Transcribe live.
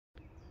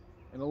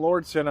And the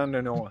Lord said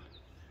unto Noah,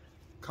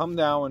 Come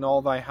thou and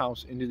all thy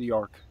house into the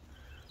ark,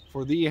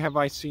 for thee have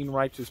I seen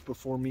righteous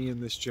before me in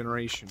this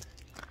generation.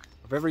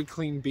 Of every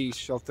clean beast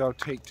shalt thou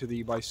take to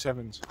thee by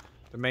sevens,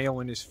 the male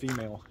and his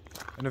female,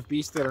 and of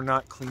beasts that are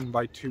not clean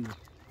by two,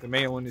 the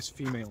male and his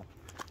female.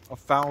 Of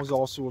fowls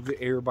also of the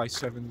air by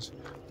sevens,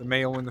 the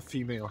male and the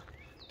female,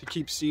 to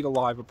keep seed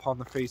alive upon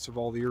the face of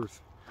all the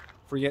earth.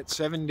 For yet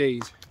 7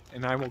 days,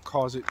 and I will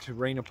cause it to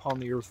rain upon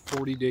the earth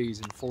 40 days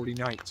and 40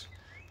 nights.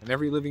 And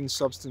every living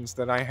substance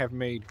that I have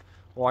made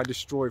will I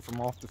destroy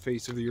from off the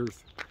face of the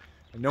earth.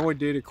 And Noah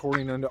did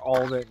according unto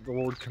all that the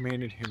Lord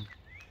commanded him.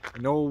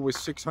 And Noah was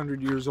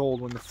 600 years old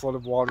when the flood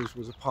of waters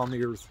was upon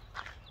the earth.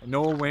 And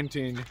Noah went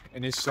in,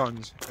 and his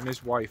sons, and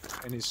his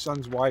wife, and his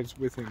sons' wives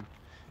with him,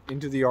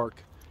 into the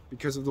ark,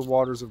 because of the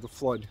waters of the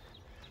flood,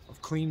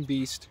 of clean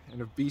beasts,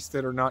 and of beasts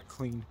that are not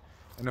clean,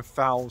 and of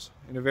fowls,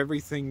 and of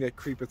everything that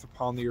creepeth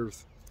upon the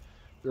earth.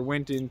 There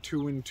went in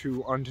 2 and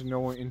 2 unto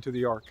Noah into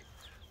the ark,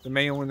 the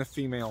male and the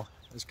female,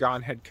 as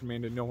God had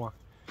commanded Noah.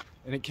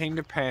 And it came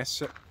to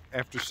pass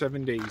after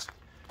 7 days,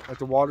 that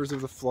the waters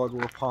of the flood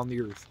were upon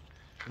the earth,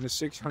 in the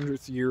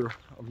 600th year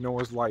of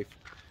Noah's life,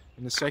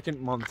 in the 2nd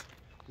month,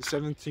 the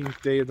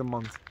 17th day of the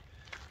month.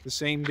 The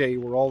same day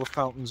were all the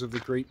fountains of the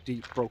great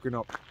deep broken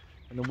up,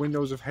 and the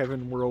windows of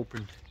heaven were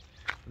opened.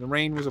 And the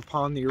rain was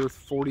upon the earth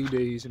 40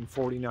 days and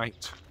 40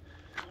 nights.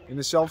 In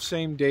the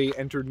selfsame day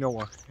entered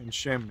Noah, and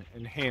Shem,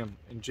 and Ham,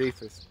 and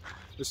Japheth,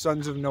 the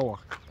sons of Noah,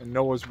 and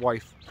Noah's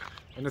wife,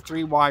 and the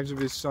 3 wives of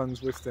his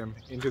sons with them,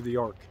 into the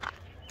ark.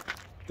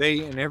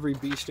 They and every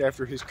beast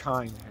after his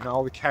kind, and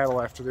all the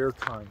cattle after their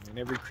kind, and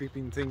every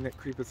creeping thing that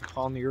creepeth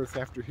upon the earth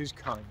after his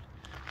kind,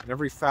 and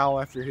every fowl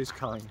after his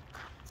kind,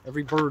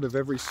 every bird of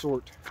every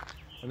sort.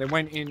 And they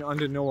went in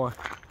unto Noah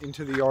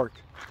into the ark,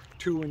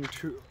 2 and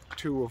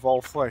 2 of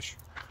all flesh,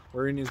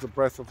 wherein is the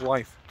breath of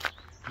life.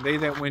 And they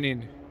that went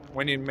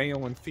in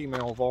male and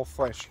female of all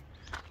flesh,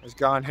 as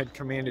God had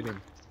commanded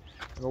him.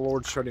 And the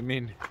Lord shut him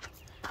in.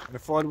 And the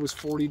flood was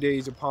 40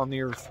 days upon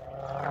the earth.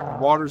 And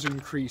waters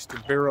increased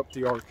and bare up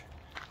the ark,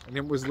 and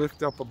it was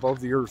lifted up above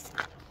the earth.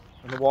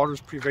 And the waters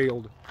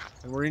prevailed,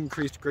 and were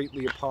increased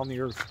greatly upon the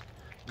earth.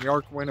 And the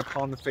ark went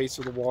upon the face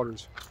of the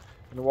waters.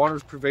 And the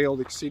waters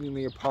prevailed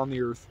exceedingly upon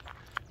the earth,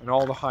 and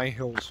all the high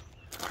hills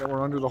that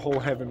were under the whole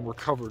heaven were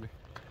covered.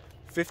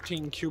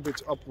 15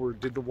 cubits upward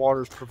did the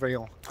waters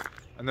prevail,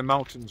 and the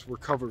mountains were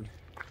covered.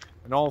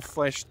 And all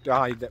flesh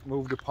died that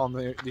moved upon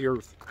the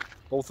earth,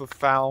 both of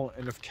fowl,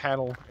 and of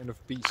cattle, and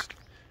of beast,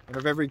 and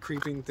of every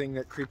creeping thing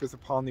that creepeth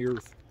upon the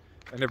earth,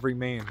 and every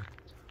man,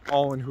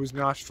 all in whose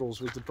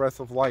nostrils was the breath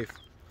of life,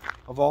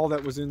 of all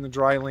that was in the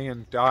dry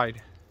land,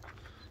 died.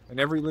 And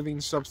every living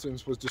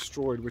substance was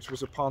destroyed which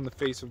was upon the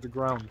face of the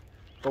ground,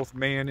 both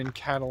man and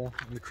cattle,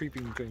 and the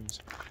creeping things,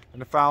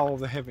 and the fowl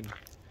of the heaven.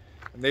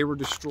 And they were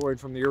destroyed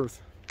from the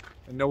earth,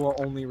 and Noah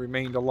only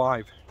remained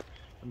alive,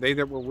 and they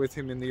that were with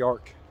him in the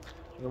ark.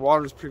 And the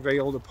waters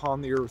prevailed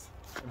upon the earth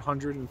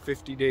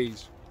 150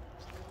 days.